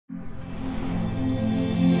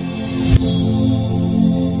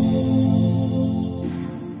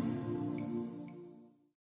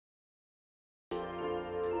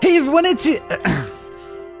everyone,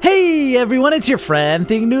 Hey everyone, it's your friend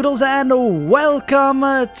Thinknoodles, and welcome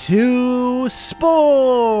to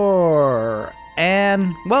Spore.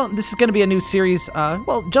 And well, this is going to be a new series.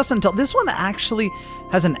 Well, just until this one actually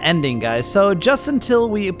has an ending, guys. So just until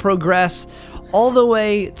we progress all the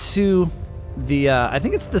way to the I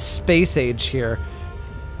think it's the space age here.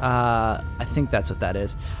 I think that's what that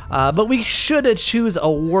is. But we should choose a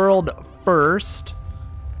world first.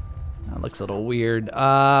 That looks a little weird.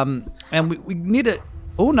 And we need to...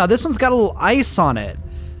 Oh, now this one's got a little ice on it.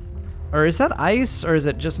 Or is that ice, or is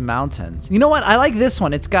it just mountains? You know what? I like this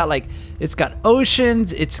one. It's got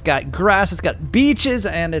oceans, it's got grass, it's got beaches,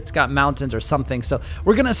 and it's got mountains or something. So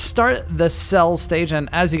we're gonna start the cell stage, and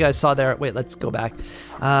as you guys saw there, wait, let's go back.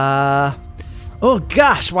 Oh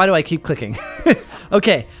gosh, why do I keep clicking?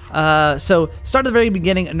 Okay, so start at the very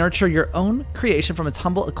beginning and nurture your own creation from its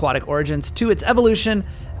humble aquatic origins to its evolution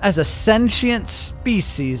as a sentient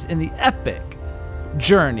species in the epic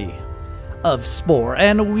journey of Spore.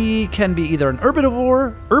 And we can be either an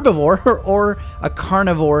herbivore or a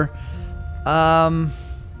carnivore.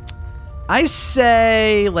 I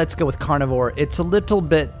say let's go with carnivore. It's a little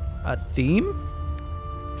bit a theme.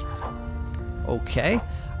 Okay,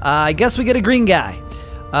 I guess we get a green guy.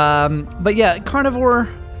 But yeah, carnivore.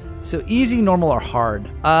 So easy, normal, or hard.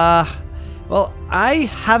 Well, I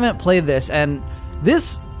haven't played this, and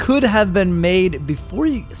this could have been made before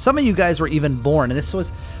some of you guys were even born, and this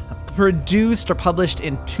was produced or published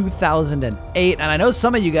in 2008, and I know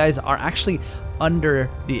some of you guys are actually under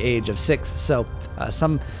the age of 6, so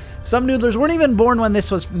some noodlers weren't even born when this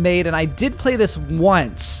was made. And I did play this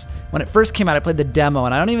once when it first came out. I played the demo,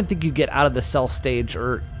 and I don't even think you get out of the cell stage,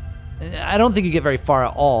 or I don't think you get very far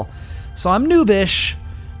at all. So I'm noobish.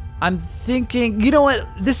 I'm thinking, you know what,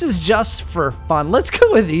 this is just for fun. Let's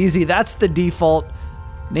go with easy. That's the default.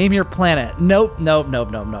 Name your planet. Nope, nope,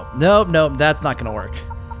 nope, nope, nope, nope, nope, that's not gonna work.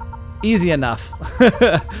 Easy enough.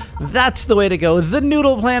 That's the way to go. The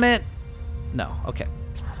noodle planet. No, okay.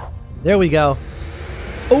 There we go.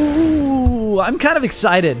 Oh, I'm kind of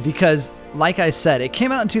excited because, like I said, it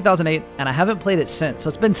came out in 2008 and I haven't played it since. So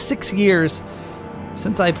it's been 6 years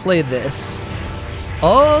since I played this.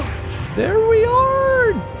 Oh, there we are.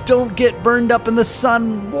 Don't get burned up in the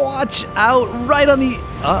sun. Watch out, right on the...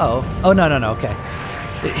 Uh-oh. Oh, no, no, no, okay.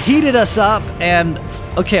 It heated us up, and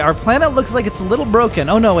okay, our planet looks like it's a little broken.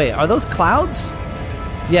 Oh no, wait, are those clouds?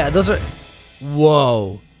 Yeah, those are...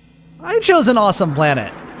 Whoa. I chose an awesome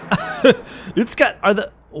planet. It's got...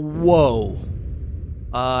 Whoa.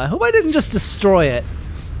 I hope I didn't just destroy it.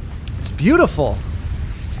 It's beautiful.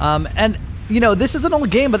 And, you know, this is an old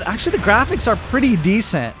game, but actually the graphics are pretty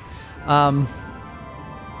decent.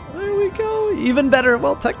 There we go. Even better.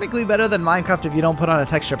 Well, technically better than Minecraft if you don't put on a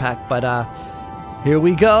texture pack, but here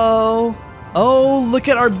we go. Oh, look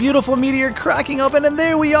at our beautiful meteor cracking open, and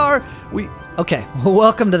there we are. Okay, well,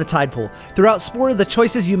 welcome to the tide pool. Throughout Spore, the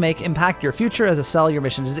choices you make impact your future as a cell. Your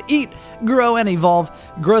mission is to eat, grow, and evolve.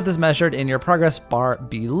 Growth is measured in your progress bar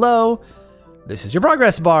below. This is your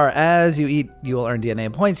progress bar. As you eat, you will earn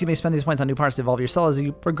DNA points. You may spend these points on new parts to evolve your cell. As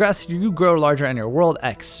you progress, you grow larger and your world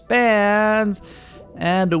expands.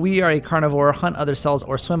 And we are a carnivore, hunt other cells,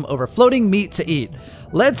 or swim over floating meat to eat.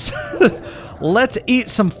 Let's eat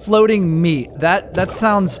some floating meat. That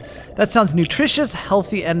sounds nutritious,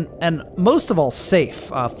 healthy, and most of all safe.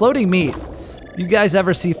 Floating meat. You guys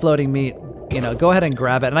ever see floating meat? You know, go ahead and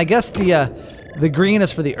grab it. And I guess the green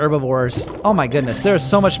is for the herbivores. Oh my goodness, there's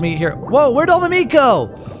so much meat here. Whoa, where'd all the meat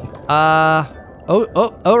go?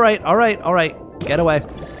 All right. Get away.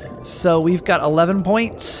 So we've got 11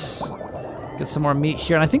 points. Get some more meat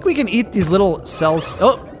here, and I think we can eat these little cells.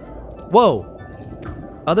 Oh, whoa.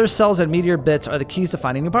 Other cells and meteor bits are the keys to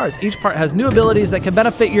finding new parts. Each part has new abilities that can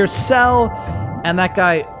benefit your cell, and that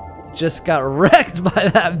guy just got wrecked by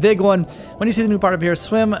that big one. When you see the new part appear,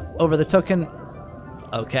 swim over the token.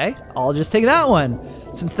 Okay, I'll just take that one,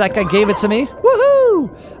 since that guy gave it to me.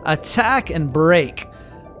 Woohoo! Attack and break.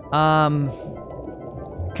 Can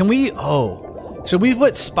we... Oh. Should we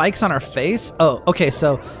put spikes on our face? Oh, okay,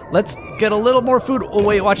 so let's get a little more food. Oh,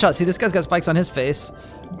 wait, watch out. See, this guy's got spikes on his face.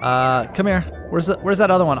 Come here. Where's that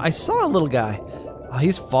other one? I saw a little guy. Oh,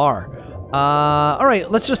 he's far. All right,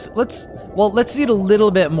 let's eat a little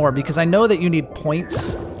bit more, because I know that you need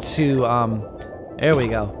points to, there we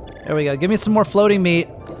go. There we go. Give me some more floating meat.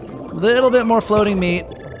 A little bit more floating meat.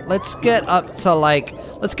 Let's get up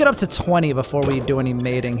to 20 before we do any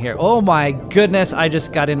mating here. Oh my goodness, I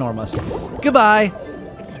just got enormous. Goodbye.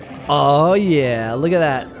 Oh yeah, look at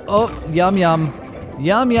that. Oh, yum yum.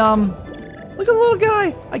 Yum yum. Look at the little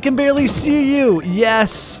guy. I can barely see you.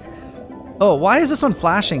 Yes. Oh, why is this one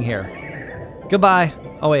flashing here? Goodbye.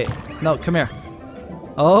 Oh, wait. No, come here.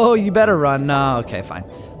 Oh, you better run. No, okay, fine.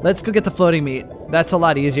 Let's go get the floating meat. That's a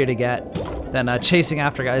lot easier to get than chasing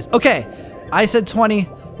after guys. Okay, I said 20.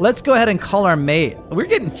 Let's go ahead and call our mate. We're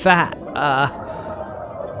getting fat.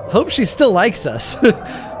 Hope she still likes us.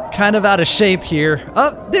 Kind of out of shape here.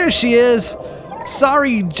 Oh, there she is.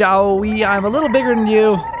 Sorry, Joey, I'm a little bigger than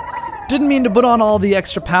you. Didn't mean to put on all the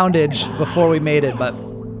extra poundage before we made it, but...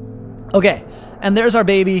 Okay, and there's our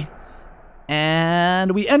baby.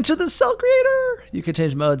 And we enter the cell creator. You can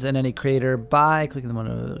change modes in any creator by clicking the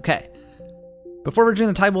mode. Okay. Before returning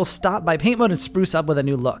the type, we'll stop by paint mode and spruce up with a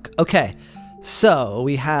new look. Okay, so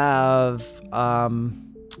we have...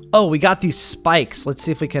 Oh, we got these spikes. Let's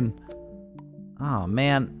see if we can... Oh,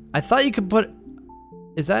 man. I thought you could put...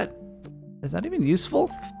 Is that even useful?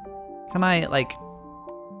 Can I, like...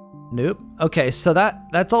 Nope. Okay, so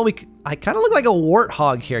that's all we... I kind of look like a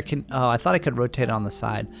warthog here. Oh, I thought I could rotate it on the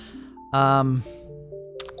side. And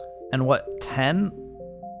what, 10?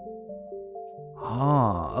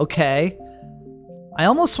 Oh, okay. I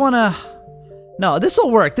almost want to... No, this will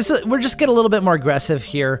work. We're just get a little bit more aggressive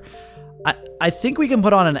here. I think we can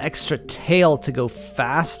put on an extra tail to go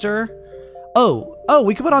faster. Oh,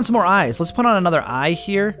 we can put on some more eyes. Let's put on another eye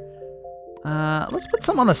here. Let's put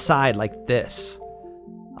some on the side like this.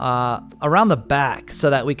 Around the back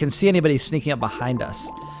so that we can see anybody sneaking up behind us.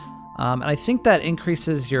 And I think that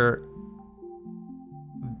increases your...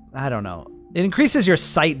 I don't know. It increases your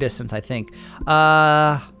sight distance, I think.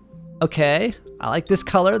 Okay. I like this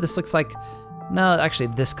color. This looks like... No, actually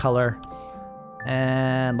this color.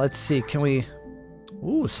 And let's see, can we...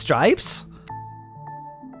 Ooh, stripes?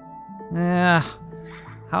 Yeah.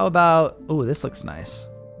 How about... Ooh, this looks nice.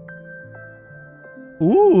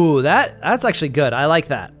 Ooh, that's actually good. I like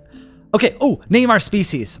that. Okay, oh, name our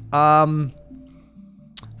species.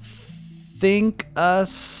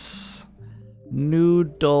 Thinkus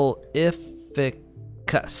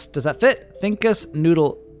Noodlificus. Does that fit? Thinkus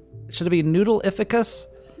Noodle... Should it be Noodlificus?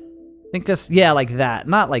 Thinkus, yeah, like that.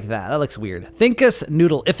 Not like that. That looks weird. Thinkus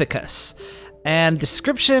Noodlificus. And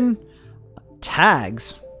description,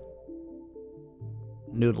 tags,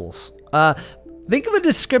 noodles. Think of a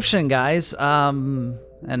description, guys.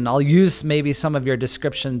 And I'll use maybe some of your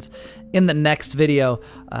descriptions in the next video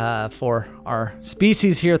for our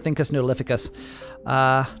species here, Thinkus Noodlificus.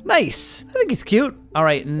 Nice. I think he's cute. All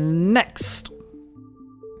right, next.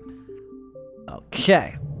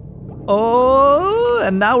 Okay. Oh,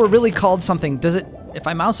 and now we're really called something. Does it, if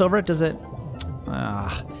I mouse over it, does it?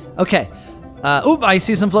 Okay. Oop, I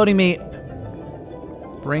see some floating meat.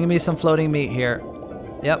 Bring me some floating meat here.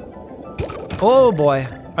 Yep. Oh boy.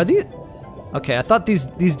 Are these? Okay, I thought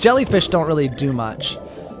these jellyfish don't really do much.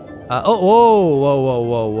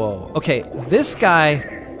 Oh, whoa. Okay, this guy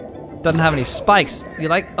doesn't have any spikes. You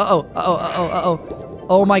like? Uh-oh.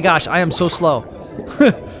 Oh my gosh, I am so slow.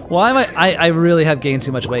 Why am I really have gained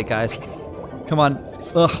too much weight, guys. Come on.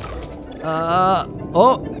 Ugh.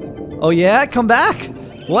 Oh yeah, come back.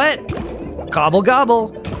 What? Gobble, gobble.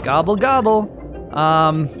 Gobble, gobble.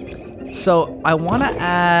 So I want to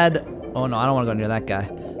add... Oh no, I don't want to go near that guy.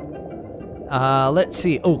 Let's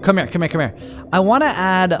see. Oh, come here. I want to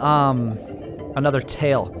add, another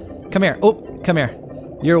tail. Come here. Oh, come here.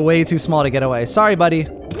 You're way too small to get away. Sorry, buddy.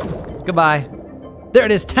 Goodbye. There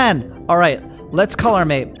it is, 10. All right, let's call our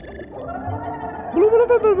mate.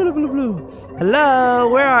 Hello,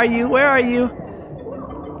 where are you?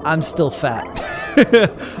 I'm still fat.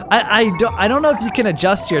 I don't know if you can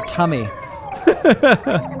adjust your tummy.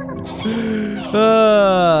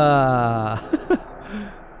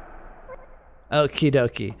 Okie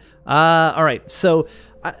dokie. All right, so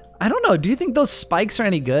I don't know. Do you think those spikes are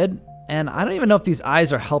any good? And I don't even know if these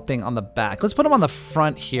eyes are helping on the back. Let's put them on the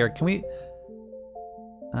front here. Can we?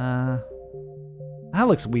 That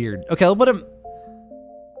looks weird. Okay, we'll put him.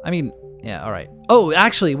 I mean, yeah. All right. Oh,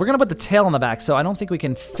 actually, we're gonna put the tail on the back, so I don't think we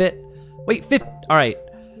can fit. Wait, all right.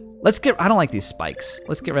 Let's get. I don't like these spikes.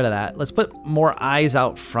 Let's get rid of that. Let's put more eyes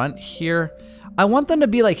out front here. I want them to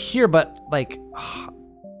be like here, but like.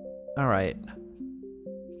 All right.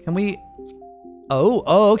 Can we?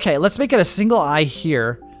 Oh, okay. Let's make it a single eye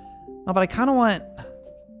here. No, but I kind of want.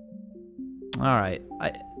 All right.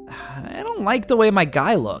 I don't like the way my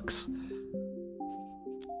guy looks.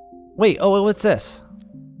 Wait. Oh, what's this?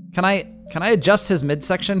 Can I adjust his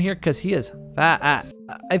midsection here? Cause he is fat.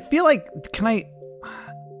 I feel like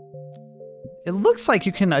it looks like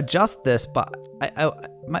you can adjust this, but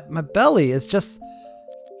my belly is just.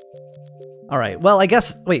 All right, well, I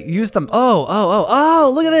guess, wait, use them.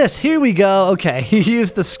 Oh, look at this. Here we go. Okay,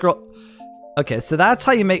 use the scroll. Okay, so that's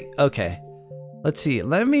how you make, okay. Let's see,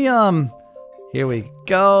 let me, Here we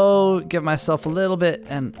go. Give myself a little bit,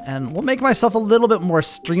 and we'll make myself a little bit more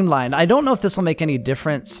streamlined. I don't know if this will make any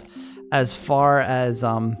difference as far as,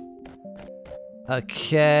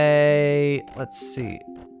 okay, let's see.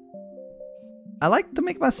 I like to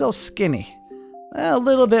make myself skinny. A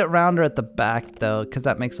little bit rounder at the back though, because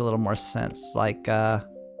that makes a little more sense. Like, and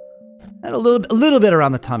a little bit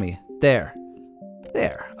around the tummy. There.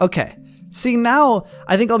 Okay. See, now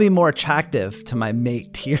I think I'll be more attractive to my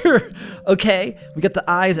mate here. Okay, we got the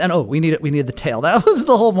eyes, and oh, we need it. We need the tail. That was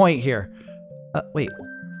the whole point here. Wait.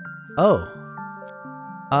 Oh.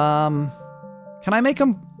 Can I make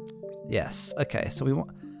him? Yes. Okay. So we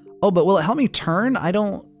want. Oh, but will it help me turn? I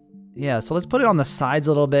don't. Yeah. So let's put it on the sides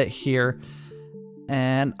a little bit here,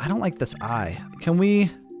 and I don't like this eye. Can we?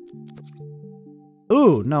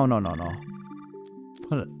 Ooh, no.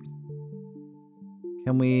 Put it.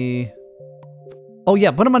 Can we? Oh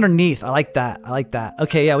yeah, put them underneath. I like that.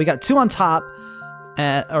 Okay, yeah, we got 2 on top,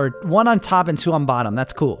 or 1 on top and 2 on bottom.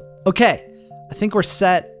 That's cool. Okay, I think we're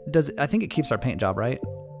set. I think it keeps our paint job, right?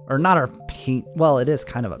 Or not our paint. Well, it is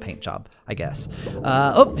kind of a paint job, I guess.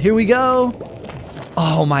 Oh, here we go.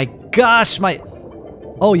 Oh my gosh,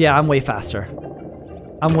 oh yeah, I'm way faster.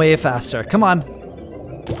 Come on.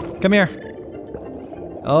 Come here.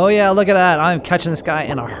 Oh yeah, look at that. I'm catching this guy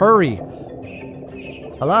in a hurry.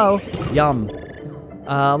 Hello? Yum.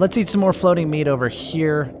 Let's eat some more floating meat over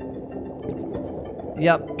here.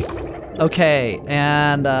 Yep. Okay,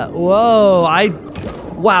 and whoa,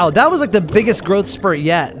 wow, that was like the biggest growth spurt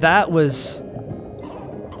yet. That was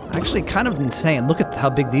actually kind of insane. Look at how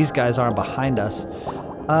big these guys are behind us.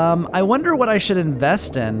 I wonder what I should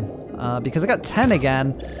invest in, because I got 10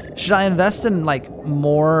 again. Should I invest in like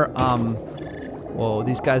more, whoa,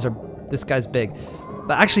 this guy's big.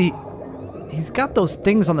 But actually, he's got those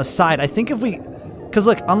things on the side. I think if we, because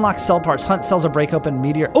look, unlock cell parts, hunt cells or break open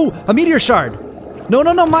meteor. Oh, a meteor shard. No,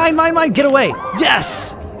 mine, get away.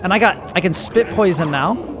 Yes. And I can spit poison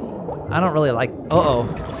now. I don't really like, uh-oh.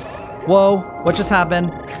 Whoa, what just happened?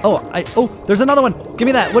 Oh, there's another one. Give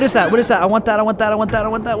me that. What is that? I want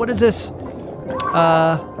that. What is this?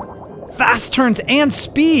 Fast turns and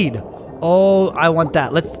speed. Oh, I want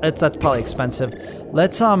that. That's probably expensive.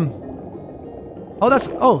 Let's,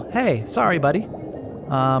 oh, hey, sorry, buddy.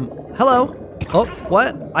 Hello. Oh,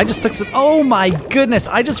 what? I just took some, oh my goodness,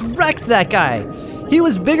 I just wrecked that guy. He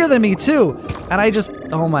was bigger than me too,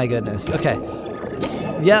 and oh my goodness, okay.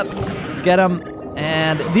 Yep, get him.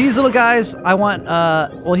 And these little guys, I want,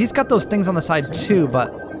 well, he's got those things on the side too,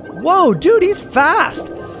 but, whoa, dude, he's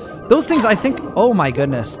fast. Those things, I think, oh my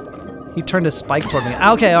goodness. He turned his spike toward me.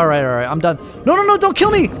 Okay, all right, I'm done. No, don't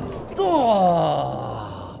kill me.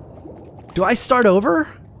 Oh. Do I start over?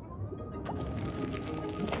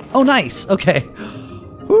 Oh, nice. Okay.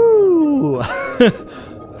 Woo.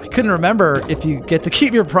 I couldn't remember if you get to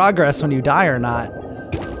keep your progress when you die or not.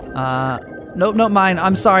 Nope, mine.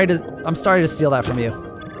 I'm sorry to steal that from you.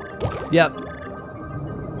 Yep.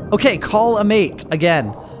 Okay, call a mate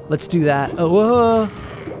again. Let's do that. Oh,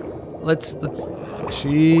 let's.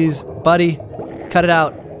 Jeez, buddy, cut it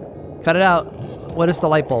out. What is the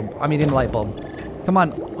light bulb? I'm eating the light bulb. Come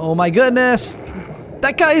on. Oh my goodness.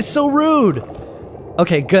 That guy is so rude.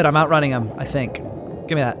 Okay, good. I'm outrunning him, I think.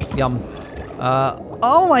 Give me that. Yum.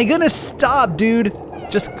 Oh my goodness, stop, dude.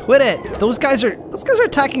 Just quit it. Those guys are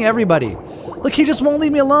attacking everybody. Look, he just won't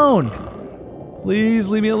leave me alone. Please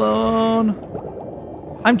leave me alone.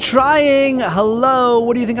 I'm trying. Hello,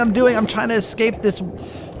 what do you think I'm doing? I'm trying to escape this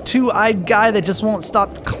two-eyed guy that just won't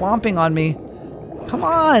stop clomping on me. Come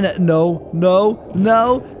on. No.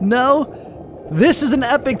 This is an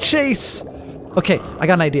epic chase. Okay, I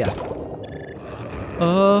got an idea.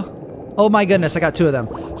 Oh my goodness, I got 2 of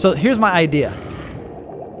them. So here's my idea.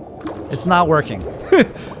 It's not working.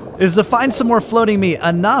 Is to find some more floating meat,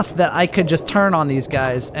 enough that I could just turn on these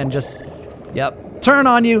guys and just, yep, turn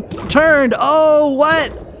on you. Turned. Oh,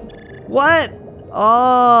 what?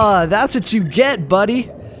 Oh, that's what you get, buddy.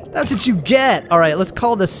 That's what you get. All right, let's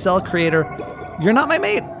call this cell creator. You're not my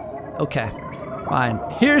mate? Okay, fine.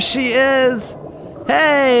 Here she is.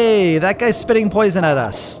 Hey, that guy's spitting poison at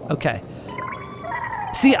us. Okay.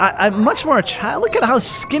 See, I'm much more attractive. Look at how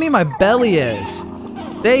skinny my belly is.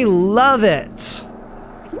 They love it.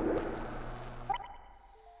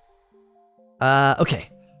 Okay.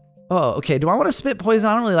 Oh, okay. Do I want to spit poison?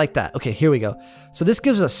 I don't really like that. Okay, here we go. So this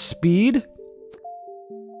gives us speed.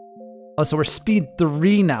 Oh, so we're speed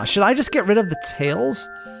 3 now. Should I just get rid of the tails?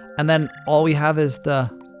 And then all we have is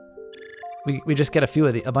we just get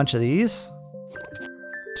a bunch of these.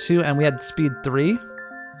 2, and we had speed 3.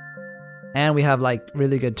 And we have like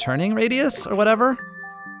really good turning radius or whatever.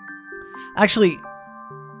 Actually,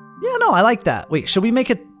 Yeah, no, I like that. Wait, should we make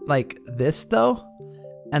it like this though?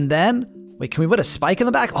 And then, wait, can we put a spike in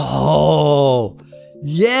the back? Oh,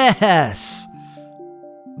 yes.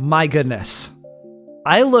 My goodness.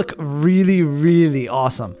 I look really, really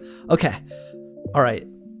awesome. Okay. All right.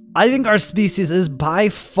 I think our species is by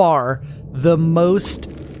far the most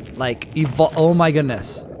like oh my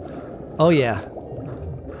goodness. Oh yeah.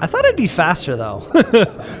 I thought it'd be faster though.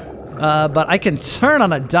 But I can turn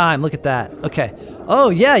on a dime. Look at that. Okay. Oh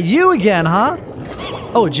yeah, you again, huh?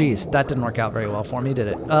 Oh geez, that didn't work out very well for me, did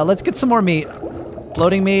it? Let's get some more meat.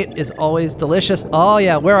 Floating meat is always delicious. Oh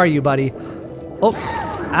yeah, where are you, buddy? Oh,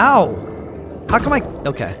 ow. How come I,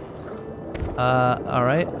 okay. All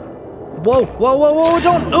right. Whoa, whoa, whoa, whoa,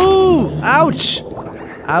 don't, ooh, ouch.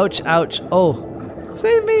 Ouch, ouch, oh,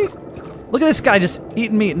 save me. Look at this guy just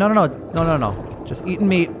eating meat. No, no, no, no, no, no, just eating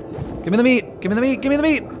meat. Give me the meat, give me the meat, give me the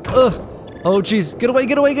meat. Ugh. Oh geez, get away,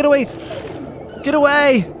 get away, get away. Get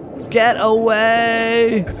away, get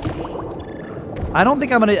away. I don't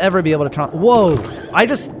think I'm gonna ever be able to turn on, whoa. I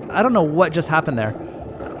don't know what just happened there.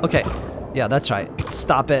 Okay, yeah, that's right.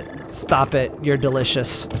 Stop it, you're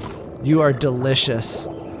delicious. You are delicious.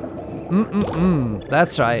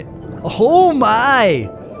 That's right. Oh my!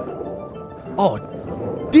 Oh,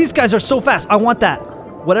 these guys are so fast. I want that.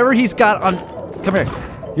 Whatever he's got on, come here.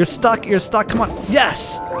 You're stuck, come on.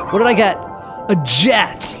 Yes! What did I get? A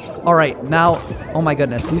jet! All right, now, oh my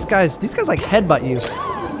goodness. These guys like headbutt you.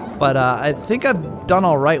 But I think I've done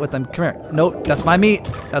all right with them. Come here. Nope, that's my meat.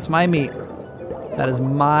 That's my meat. That is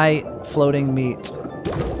my floating meat.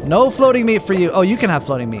 No floating meat for you. Oh, you can have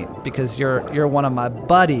floating meat because you're one of my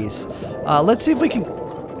buddies. Let's see if we can,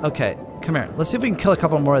 okay, come here. Let's see if we can kill a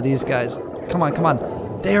couple more of these guys. Come on, come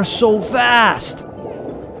on. They are so fast.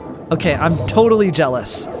 Okay, I'm totally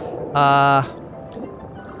jealous.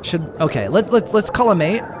 Okay, let's call a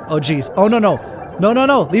mate. Oh geez. Oh no, no. No, no,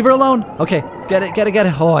 no. Leave her alone. Okay, get it, get it, get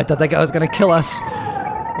it. Oh, I thought that guy was gonna kill us.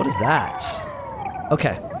 What is that?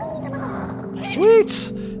 Okay.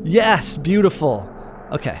 Sweet. Yes, beautiful.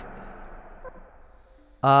 Okay.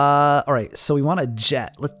 All right, so we want a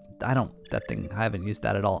jet. I haven't used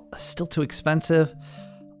that at all. Still too expensive.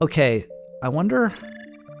 Okay, I wonder,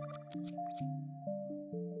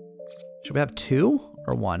 should we have 2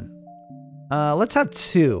 or 1? Let's have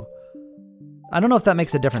 2. I don't know if that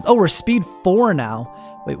makes a difference. Oh, we're speed 4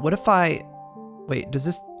 now. Wait, what if does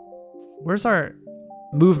this, where's our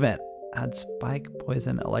movement? Add spike,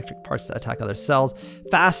 poison, electric parts to attack other cells.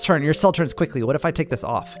 Fast turn, your cell turns quickly. What if I take this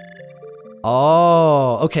off?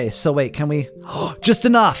 Oh, okay, so wait, can we, oh, just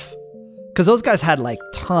enough. Because those guys had like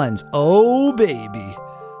tons. Oh, baby.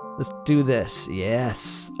 Let's do this,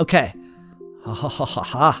 yes. Okay. Ha ha ha ha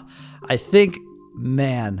ha. I think,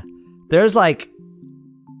 man, there's like,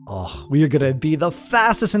 oh, we are gonna be the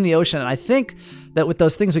fastest in the ocean. And I think that with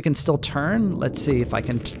those things we can still turn. Let's see if I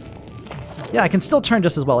can, yeah, I can still turn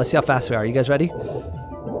just as well. Let's see how fast we are. You guys ready?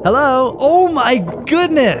 Hello? Oh my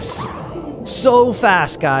goodness! So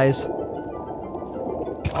fast, guys.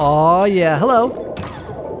 Oh yeah, hello.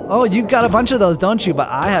 Oh, you got a bunch of those, don't you? But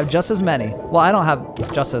I have just as many. Well, I don't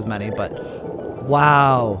have just as many, but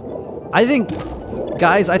wow. I think,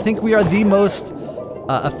 guys, I think we are the most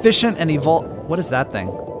efficient and what is that thing?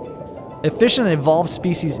 Efficient and evolved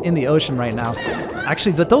species in the ocean right now.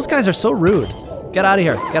 Actually, but those guys are so rude. Get out of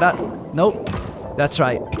here. Get out. Nope. That's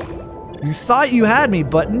right. You thought you had me,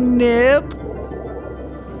 but nope.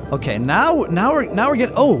 Okay, now we're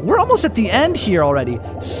getting, oh, we're almost at the end here already.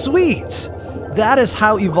 Sweet. That is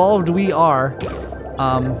how evolved we are.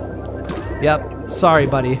 Yep. Sorry,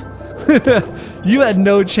 buddy. You had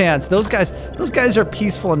no chance. Those guys are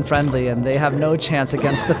peaceful and friendly, and they have no chance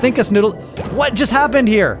against the Thinkus Noodle. What just happened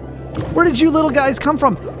here? Where did you little guys come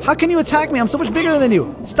from? How can you attack me? I'm so much bigger than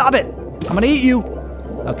you. Stop it. I'm gonna eat you.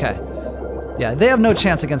 Okay. Yeah, they have no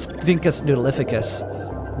chance against Thinkus Noodlificus.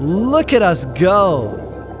 Look at us go.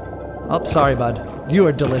 Oh, sorry, bud. You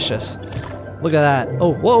are delicious. Look at that.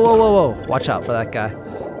 Oh, whoa, whoa, whoa, whoa. Watch out for that guy.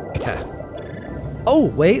 Okay. Oh,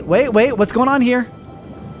 wait. What's going on here?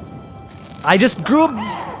 I just grew up.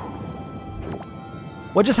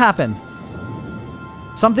 What just happened?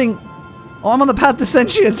 Something. Oh, I'm on the path to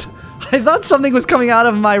sentience. I thought something was coming out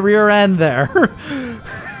of my rear end there.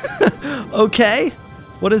 Okay.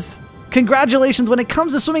 What is... Congratulations, when it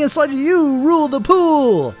comes to swimming and sludge, you rule the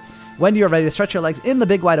pool. When you're ready to stretch your legs in the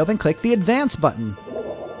big wide open, click the advance button.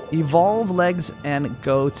 Evolve legs and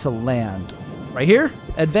go to land. Right here,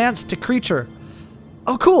 advance to creature.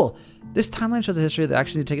 Oh, cool. This timeline shows a history that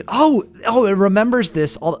actually taken. Oh, it remembers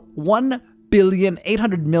this all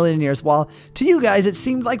 1,800,000,000 years. While to you guys, it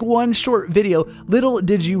seemed like one short video. Little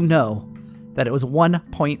did you know that it was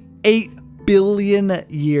 1.8 billion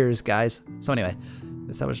years, guys. So anyway,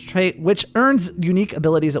 establish a trait, which earns unique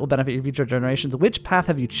abilities that will benefit your future generations. Which path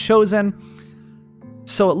have you chosen?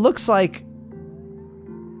 So it looks like,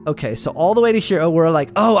 okay, so all the way to here, oh, we're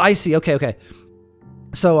like, oh, I see, okay, okay.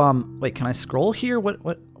 So, wait, can I scroll here?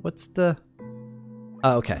 What's the,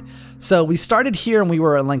 oh, okay. So we started here and we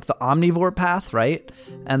were on like the omnivore path, right?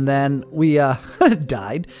 And then we,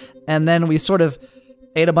 died. And then we sort of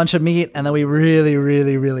ate a bunch of meat, and then we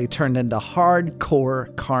really turned into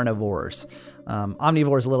hardcore carnivores.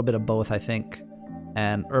 Omnivores, a little bit of both, I think.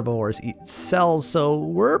 And herbivores eat cells, so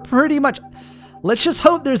we're pretty much... Let's just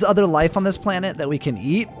hope there's other life on this planet that we can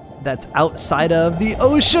eat that's outside of the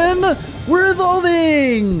ocean. We're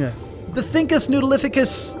evolving! The Thinkus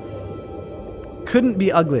Noodlificus couldn't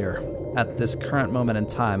be uglier at this current moment in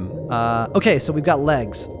time. Okay, so we've got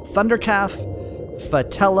legs. Thundercalf,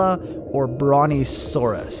 Fatella, or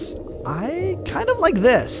Brontosaurus. I kind of like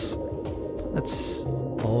this. That's...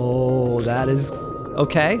 Oh, that is...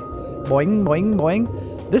 Okay. Boing, boing, boing.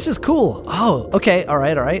 This is cool. Oh, okay. All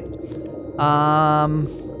right, all right.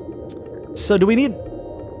 So do we need...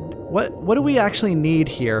 What do we actually need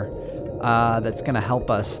here that's going to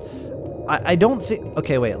help us? I don't think...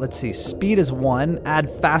 Okay, wait. Let's see. Speed is 1.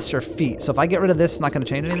 Add faster feet. So if I get rid of this, it's not going to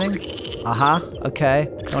change anything? Okay.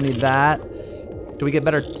 Don't need that. Do we get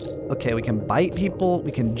better... Okay, we can bite people.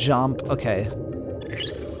 We can jump. Okay.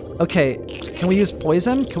 Okay, can we use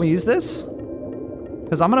poison? Can we use this?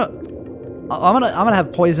 Because I'm gonna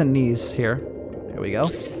have poison knees here. Here we go.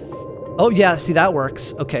 Oh yeah, see that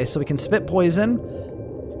works. Okay, so we can spit poison.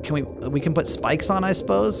 Can we can put spikes on, I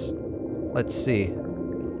suppose? Let's see.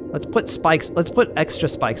 Let's put spikes. Let's put extra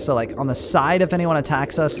spikes. So like on the side if anyone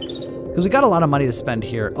attacks us, because we got a lot of money to spend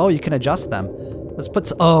here. Oh, you can adjust them. Let's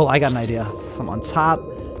put. Oh, I got an idea. Some on top.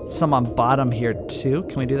 Some on bottom here too.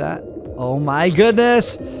 Can we do that? Oh my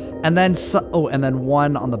goodness. And then oh, and then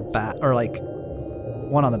one on the back, or like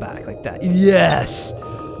one on the back like that. Yes.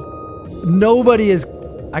 Nobody is,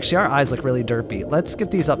 actually our eyes look really derpy. Let's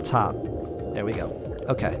get these up top. There we go.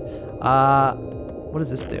 Okay. What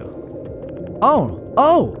does this do?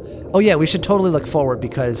 Oh yeah, we should totally look forward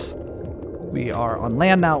because we are on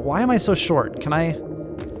land now. Why am I so short? Can I,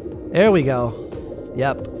 there we go.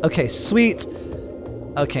 Yep. Okay, sweet.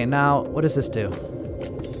 Okay, now, what does this do?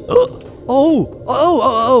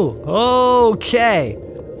 Okay.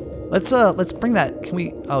 Let's bring that. Can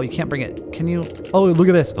we, oh, you can't bring it. Can you, oh, look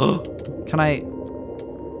at this. Can I,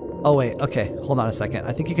 oh wait, okay, hold on a second.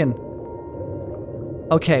 I think you can,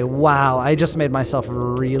 okay, wow, I just made myself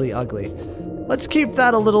really ugly. Let's keep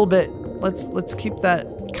that a little bit, let's keep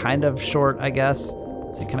that kind of short, I guess.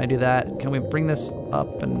 Let's see, can I do that? Can we bring this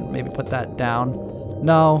up and maybe put that down?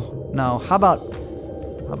 No, how about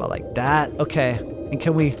like that? Okay, and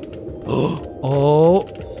can we, oh,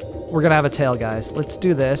 we're gonna have a tail, guys. Let's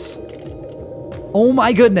do this. Oh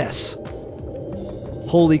my goodness.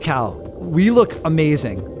 Holy cow. We look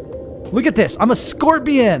amazing. Look at this. I'm a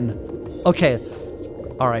scorpion. Okay.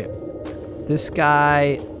 All right. This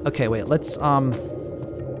guy. Okay, wait. Let's,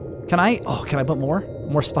 can I put more?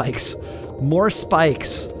 More spikes. More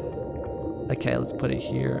spikes. Okay, let's put it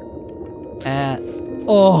here. And,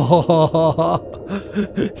 oh,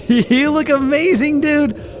 you look amazing,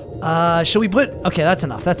 dude. Should we put, okay, that's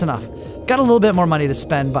enough. That's enough. Got a little bit more money to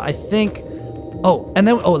spend, but I think, oh, and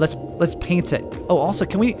then, oh, let's paint it. Oh, also,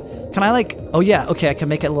 can I like, oh yeah, okay, I can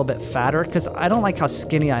make it a little bit fatter because I don't like how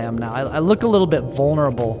skinny I am now. I look a little bit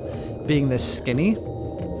vulnerable being this skinny.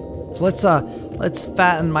 So let's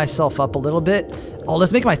fatten myself up a little bit. Oh,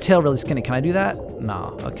 let's make my tail really skinny. Can I do that?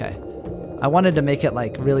 No, okay. I wanted to make it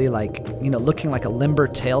like really like, you know, looking like a limber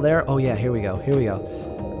tail there. Oh yeah, here we go, here we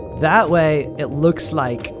go. That way it looks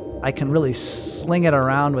like I can really sling it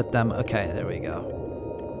around with them. Okay, there we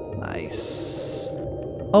go. Nice.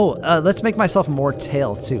 Oh, let's make myself more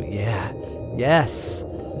tail too. Yeah. Yes.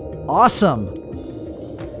 Awesome.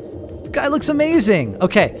 This guy looks amazing.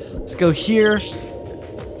 Okay, let's go here.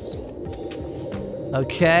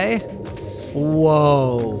 Okay.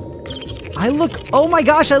 Whoa. I look, oh my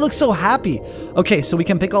gosh, I look so happy. Okay, so we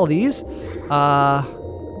can pick all these. What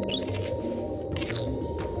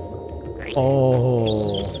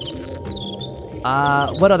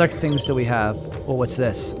other things do we have? Oh, what's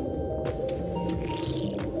this?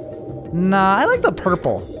 Nah, I like the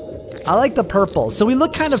purple. I like the purple. So we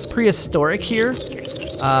look kind of prehistoric here.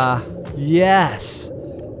 Yes.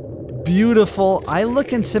 Beautiful. I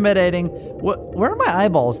look intimidating. Where are my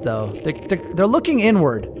eyeballs though? They're looking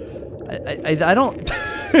inward. I don't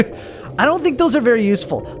I don't think those are very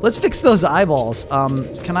useful. Let's fix those eyeballs.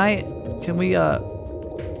 Can we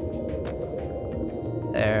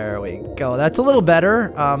there we go. That's a little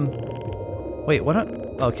better. Wait, what?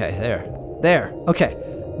 Okay, there. There. Okay.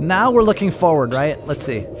 Now we're looking forward, right? Let's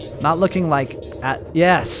see. Not looking like at...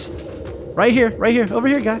 Yes. Right here. Right here. Over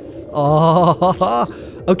here, guy.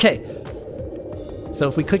 Oh. Okay. So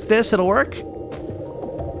if we click this, it'll work.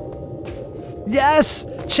 Yes.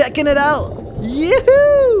 Checking it out.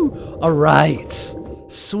 Yoo-hoo. All right.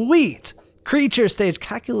 Sweet. Creature stage.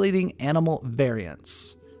 Calculating animal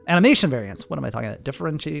variance. Animation variance. What am I talking about?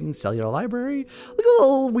 Differentiating cellular library. Look at the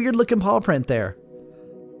little weird looking paw print there.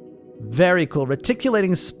 Very cool.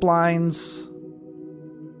 Reticulating splines.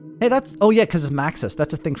 Hey, that's... Oh, yeah, because it's Maxis.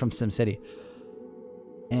 That's a thing from SimCity.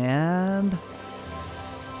 And...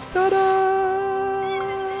 Ta-da!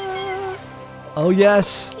 Oh,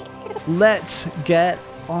 yes. Let's get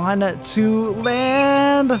on to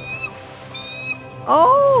land.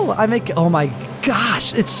 Oh, oh my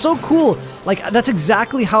gosh. It's so cool. Like, that's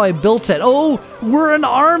exactly how I built it. Oh, we're an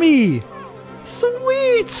army.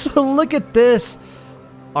 Sweet. Look at this.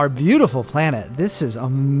 Our beautiful planet. This is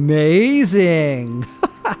amazing.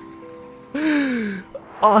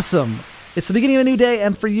 Awesome. It's the beginning of a new day,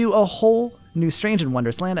 and for you, a whole new strange and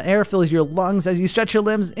wondrous land. Air fills your lungs as you stretch your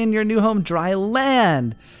limbs in your new home, dry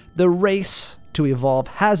land. The race to evolve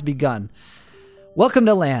has begun. Welcome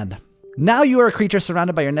to land. Now you are a creature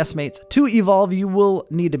surrounded by your nestmates. To evolve, you will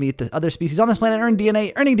need to meet the other species on this planet, earn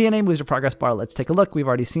DNA. Earning DNA moves your progress bar. Let's take a look. We've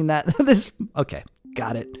already seen that. Okay,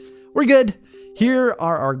 got it. We're good. Here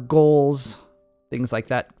are our goals. Things like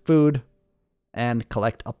that. Food. And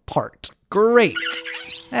collect a part. Great.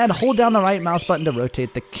 And hold down the right mouse button to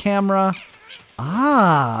rotate the camera.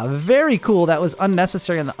 Ah, very cool. That was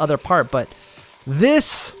unnecessary on the other part, but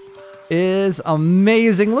this is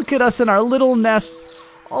amazing. Look at us in our little nest.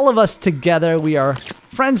 All of us together. We are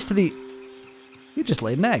friends to the... You just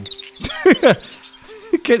laid an egg.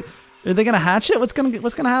 Are they gonna hatch it? What's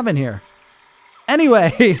gonna happen here?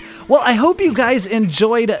 Anyway, well, I hope you guys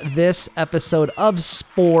enjoyed this episode of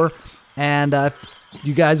Spore, and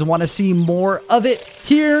you guys want to see more of it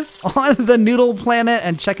here on the Noodle Planet,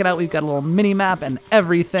 and check it out. We've got a little mini map and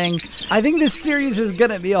everything. I think this series is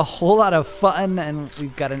gonna be a whole lot of fun, and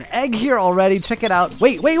we've got an egg here already. Check it out.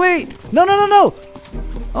 Wait. No.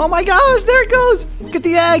 Oh my gosh, there it goes. Get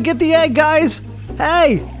the egg, guys.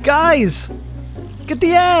 Hey, guys, get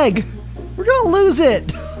the egg. We're gonna lose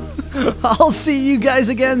it. I'll see you guys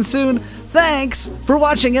again soon. Thanks for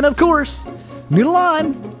watching, and of course, noodle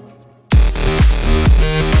on.